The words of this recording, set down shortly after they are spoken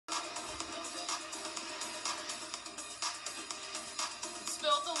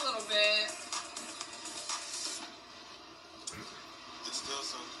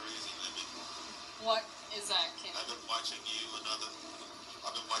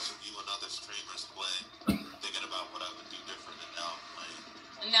playing, thinking about what I would do different, and now I'm playing.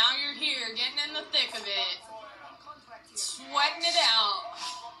 And now you're here, getting in the thick of it, sweating it out,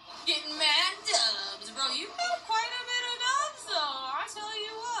 getting mad dubs. Bro, you got quite a bit of dubs, though. I tell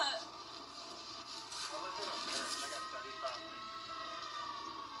you what.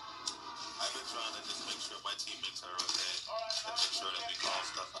 I've been trying to just make sure my teammates are okay, and make sure that we call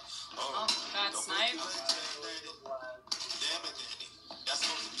stuff out. Oh, that snipe. Damn it, Danny. That's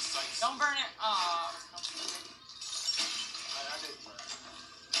supposed to be sight. Don't burn it. Oh.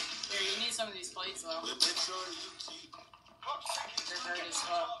 Here, you need some of these plates, though. We'll make sure you keep. They're hurt as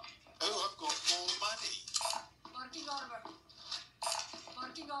fuck. Oh, I'm going full money. Marking armor.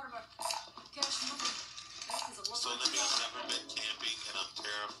 Marking armor. Cash money. So let me, I've never been camping, and I'm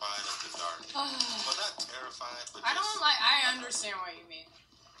terrified of the dark. Well, not terrified, but I don't like. I understand what you mean.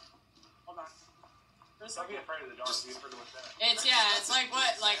 Hold on. Don't be afraid of the dark. Be afraid of what's that. It's it's like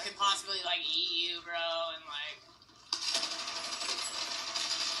what could possibly like eat you, bro, and like.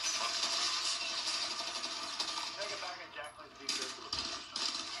 Take it back and Jack like to be good for the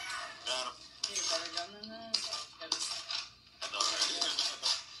got him. Need a better gun than this. I know, right?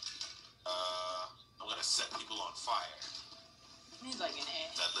 I'm gonna set people on fire. Need like an A.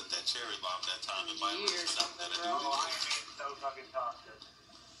 I lit that cherry bomb that time in my room. Or something, bro. Oh, I am so fucking toxic.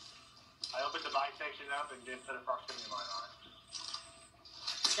 I opened the buy section up and didn't put a proximity line on it.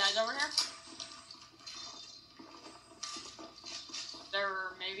 These guys over here?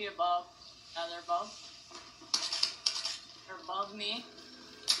 They're maybe above. They're above. They're above me.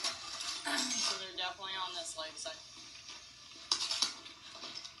 So they're definitely on this light side.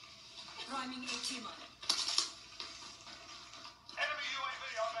 Priming AT mine. Enemy UAV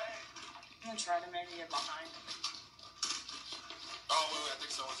overhead. I'm gonna try to maybe get behind. Oh, wait, I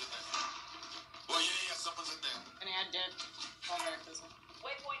think someone's in there. Well, yeah, someone's in there. And I did. Oh, there it is.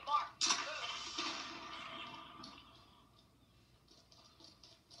 Waypoint mark.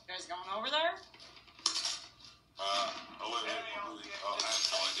 You guys going over there? Wait, I have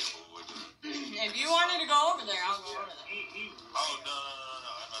no idea what we're doing. If you wanted to go over there, I'll go over there. Oh, no,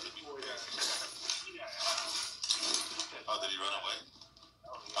 I'd rather be prepared. Oh, did he run away?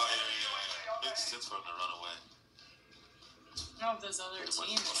 Oh, yeah. Makes sense for him to run away. I don't know if this other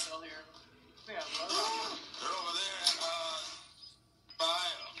team is still here. We have low. They're over there, by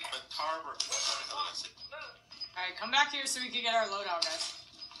Harbor. Alright, come back here so we can get our loadout, guys.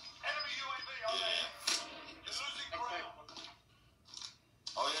 Enemy UAV overhead. You're losing ground.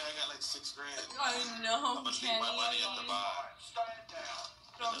 Oh, yeah, I got like $6 grand. I know, I'm gonna take my money at the Kenny. buy. Stand down.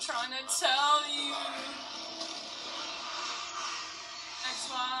 I'm trying to tell you.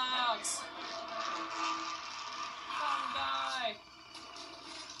 Xbox. Come die.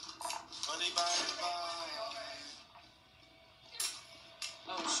 Money by the buy.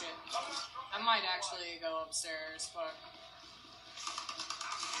 Oh shit. I might actually go upstairs, but.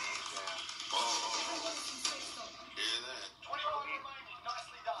 Hear that? 21 remaining.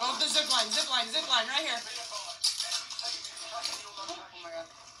 Nicely done. Go up the zip line, right here. Oh my god.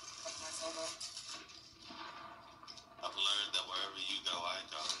 Fuck myself up. I've learned that wherever you go, I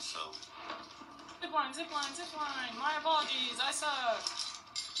go, so. Zip line. My apologies, I suck.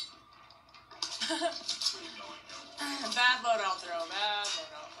 Bad loadout throw.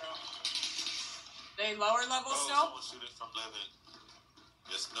 They lower level still? Someone shooting from living.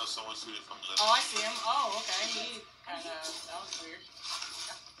 Yes, no, someone shooting from living. Oh, I see him. Oh, okay. He kinda, that was weird.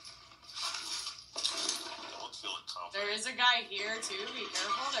 No one's feeling confident. There is a guy here too, be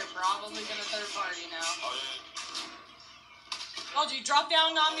careful. They're probably gonna third party now. Oh, yeah. Told you, drop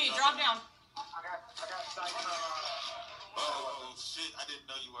down on me, drop down. I got sight from, Oh, shit, I didn't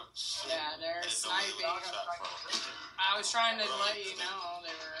know you were. Shit. Yeah, they're I didn't know where you sniping. shot from. I was trying to let you know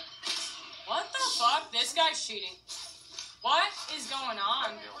they were. What the fuck? This guy's cheating. What is going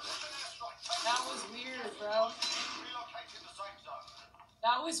on? That was weird, bro. relocating the safe zone.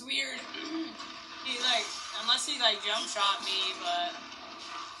 That was weird. He like, unless he like jump shot me, but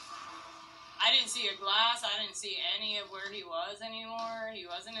I didn't see a glass. I didn't see any of where he was anymore. He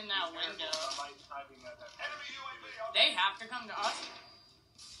wasn't in that window. Enemy UAV overhead. They have to come to us.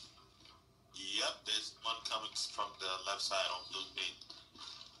 Yep, there's one coming from the left side on blue pink.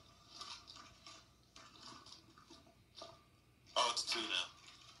 Oh, it's 2 now.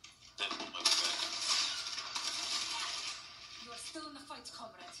 Then we'll move back. You are still in the fight,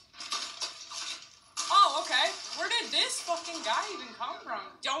 comrade. Oh, okay. Where did this fucking guy even come from?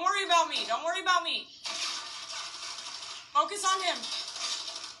 Don't worry about me. Focus on him.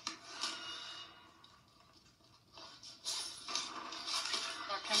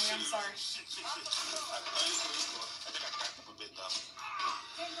 Oh, Kenny, I'm sorry. Shit. I think I cracked him a bit, though.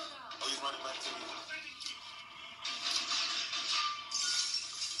 Tango down. Oh, he's running back to me.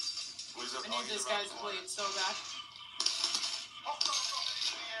 He's I need this guy's blade so bad.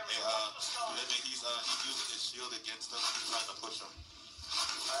 Hey, he's using his shield against us. He's trying to push him.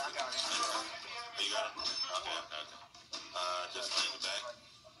 I got him. Oh, you got him? Okay. Just laying back.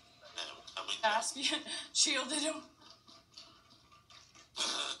 And coming. Caspian shielded him.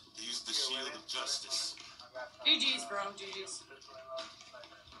 He used the shield of justice. GG's, bro. GG's.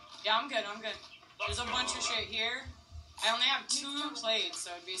 Yeah, I'm good. There's a bunch of shit here. I only have 2 plates,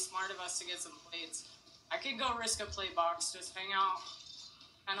 so it'd be smart of us to get some plates. I could go risk a plate box. Just hang out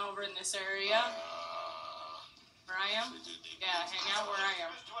kind of over in this area. Where I am? Yeah, hang out where I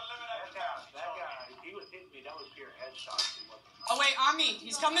am. That guy, he was hitting me. That was pure headshot. Oh, wait, on me.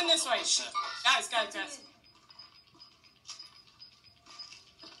 He's coming this way. Shit. Guys.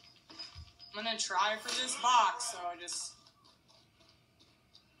 I'm gonna try for this box, so just...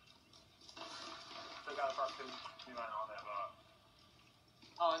 Still got a proximity line on that box.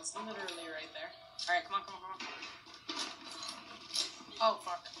 Oh, it's literally right there. Alright, come on. Oh,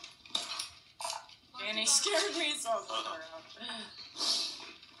 fuck. Danny scared me, so I was looking around.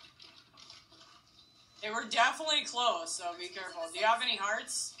 They were definitely close, so be careful. Do you have any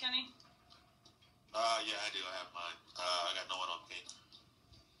hearts, Kenny? Yeah, I do. I have mine. I got no one on ping.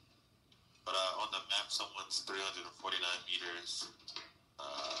 But on the map, someone's 349 meters.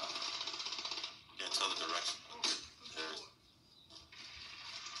 Can't tell the direction. There's,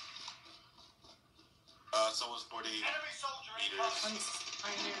 someone's 40 meters.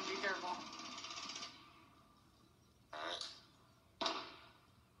 I'm here, be careful. Alright.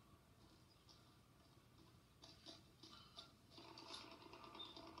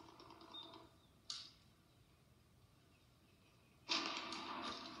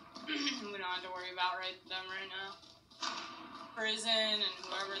 We don't have to worry about them right now. Prison and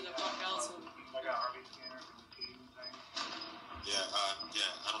whoever the fuck else would... I got RV scanner from the team thing. Yeah,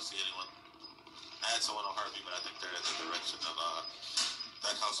 I don't see anyone. I had someone on Harvey, but I think they're in the direction of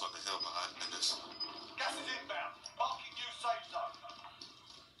that house on the hill behind us. Gas is inbound. Marking new safe zone.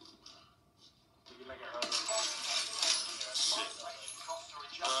 Did you make it hurt? Shit.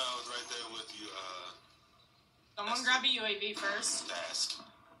 I was right there with you, Someone grab a UAV first. Task.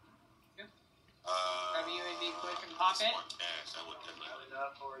 Yeah. Grab a UAV quick and pop it. More cash, I would definitely.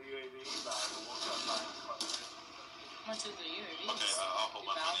 Enough for a UAV, but I will How much is the UAV? Okay, I'll hold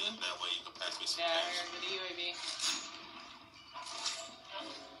my money in that way you can pass me some Yeah, cash. here, get a UAV.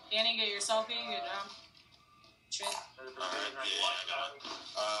 Danny, get your selfie. Good job. Shit. Alright, yeah, I got it.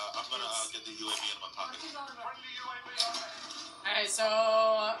 I'm gonna get the UAV in my pocket. Friendly UAV on. Alright, so...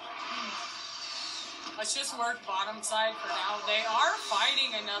 let's just work bottom side for now. They are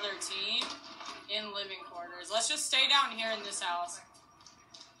fighting another team in living quarters. Let's just stay down here in this house.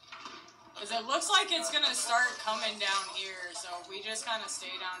 Because it looks like it's going to start coming down here. So we just kind of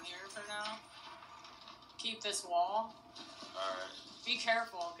stay down here for now. Keep this wall. Alright. Be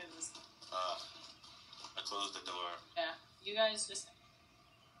careful, because... I closed the door. yeah, you guys just...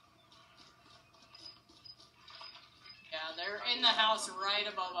 yeah, they're in the house right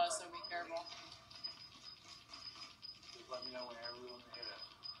above us, so be careful. Just let me know whenever we want to hit it.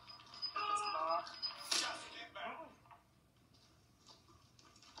 Gas is inbound.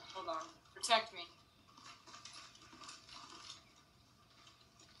 Hold on. Protect me.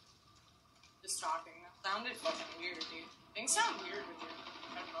 Just talking. That sounded fucking weird, dude. Things sound weird with your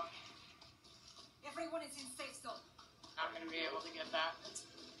headphone. Everyone is in safe zone. Not gonna be able to get that.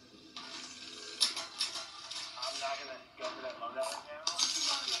 I'm not going to go for that loadout right now.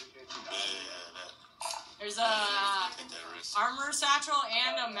 Yeah, that. There's a Take that risk. armor satchel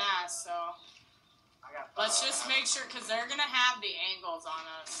and a mask, so I got let's just make sure, because they're gonna have the angles on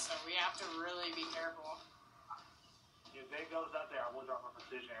us, so we have to really be careful. If they goes up there, I will drop a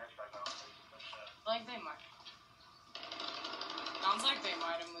precision airstrike on them. Like they might. Sounds like they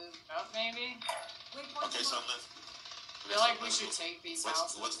might have moved up, maybe. Okay, so let's... I feel like we should take these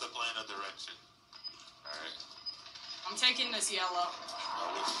houses. What's the plan of direction? Alright. I'm taking this yellow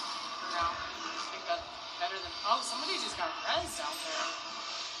for now. I think that's better than... oh, somebody just got res out there.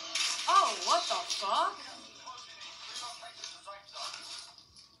 Oh, what the fuck?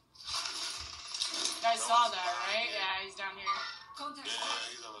 You guys saw that, right? Yeah, he's down here. Contact. Yeah,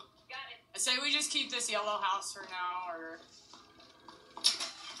 he's over. Got it. I say we just keep this yellow house for now, or...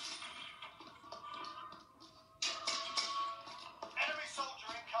 Enemy soldier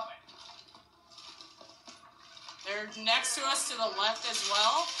incoming. they're next to us to the left as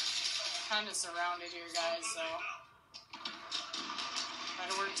well. Kind of surrounded here, guys, so... try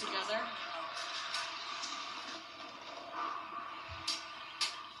to work together.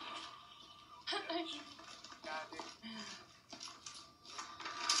 God, dude.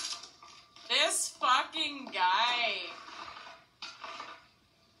 fucking guy.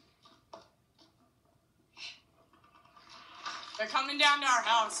 They're coming down to our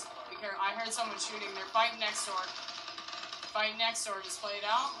house. Be careful. I heard someone shooting. They're fighting next door. Fighting next door. Just play it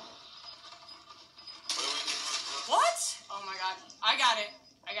out. What? Oh my god. I got it.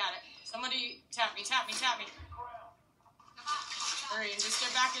 I got it. Somebody tap me, tap me, tap me. Hurry and just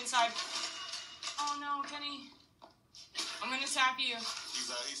get back inside. Oh no, Kenny. I'm gonna tap you.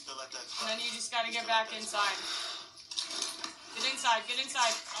 He's still at that spot. And then you just gotta get back inside. Get inside, get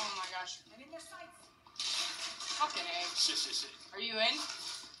inside. Oh my gosh. I'm in their sights. Fucking A. Shit. Are you in?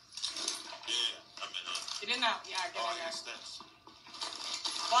 Yeah, I'm in. Get in now. Yeah, get in there. Steps.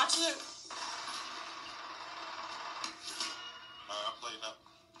 Watch the... Alright, I'm playing up.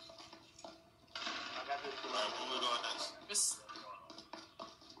 I got this. Alright, where we going next? Just...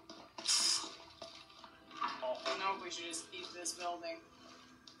 No, we should just keep this building.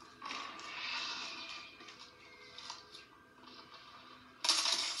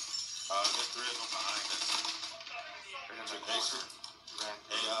 There's 3 of them behind us.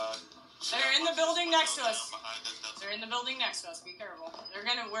 They're in the building next to us. Behind us, that's They're in the building next to us. Be careful. We're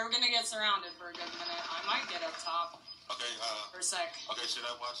gonna get surrounded for a good minute. I might get up top okay, for a sec. okay, should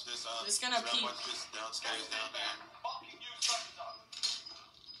I watch this? Just gonna should peek. I watch this downstairs down there? Marking new safe zone.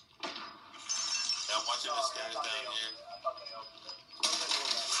 Yeah, I'm watching the stairs down here.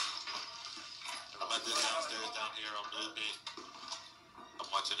 I'm at this downstairs down here on Blue Beat. I'm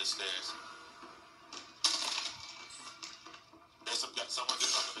watching the stairs. There's someone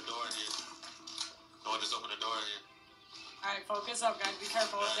just opened the door here. Someone just opened the door here. Alright, focus up, guys. Be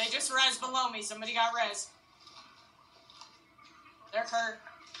careful. They just res below me. Somebody got res. They're hurt.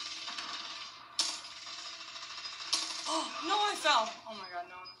 Oh, no, I fell. Oh my god,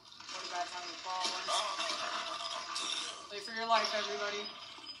 no. What a bad time to fall. Wait for your life, everybody.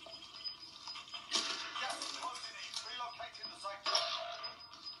 Gas is closing in. Relocating the safe zone.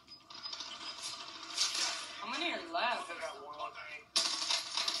 How many are left? I got one on me.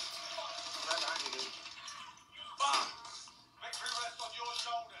 Right behind you, dude. Victory rests on your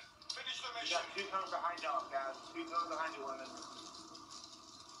shoulders. Finish the You mission. got 2 tons behind y'all, guys. 2 tons behind you, women.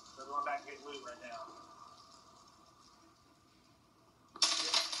 They're going back to get loot right now.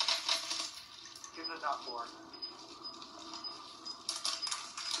 Get to the top floor.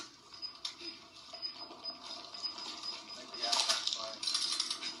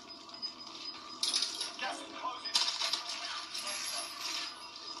 Gas is closing in.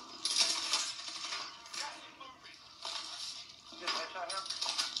 Gas is moving. Just headshot him.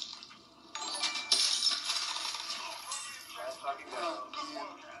 Let's fucking go. Good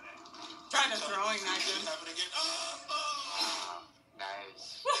work out there. Trying to throwing knife Did him. it happen again?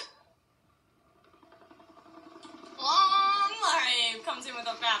 Nice. Long life comes in with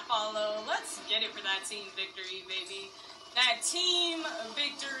a fat follow. Let's get it for that team victory, baby. That team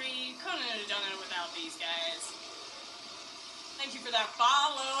victory. Couldn't have done it without these guys. Thank you for that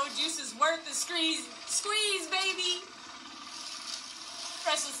follow. Juice is worth the squeeze, baby.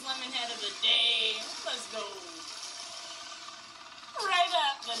 Freshest lemon head of the day. Let's go. Right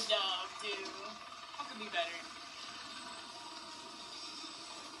up the dog, dude. How could be better?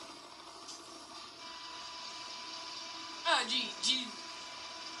 Oh, G.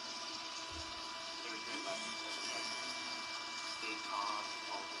 Stay calm,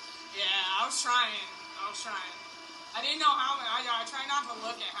 focus. Yeah, I was trying. I didn't know how many. I try not to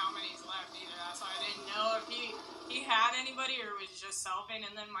look at how many's left either. That's why I didn't know if he had anybody or was just selfing.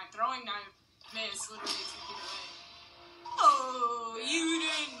 And then my throwing knife missed literally 2 feet away. Oh,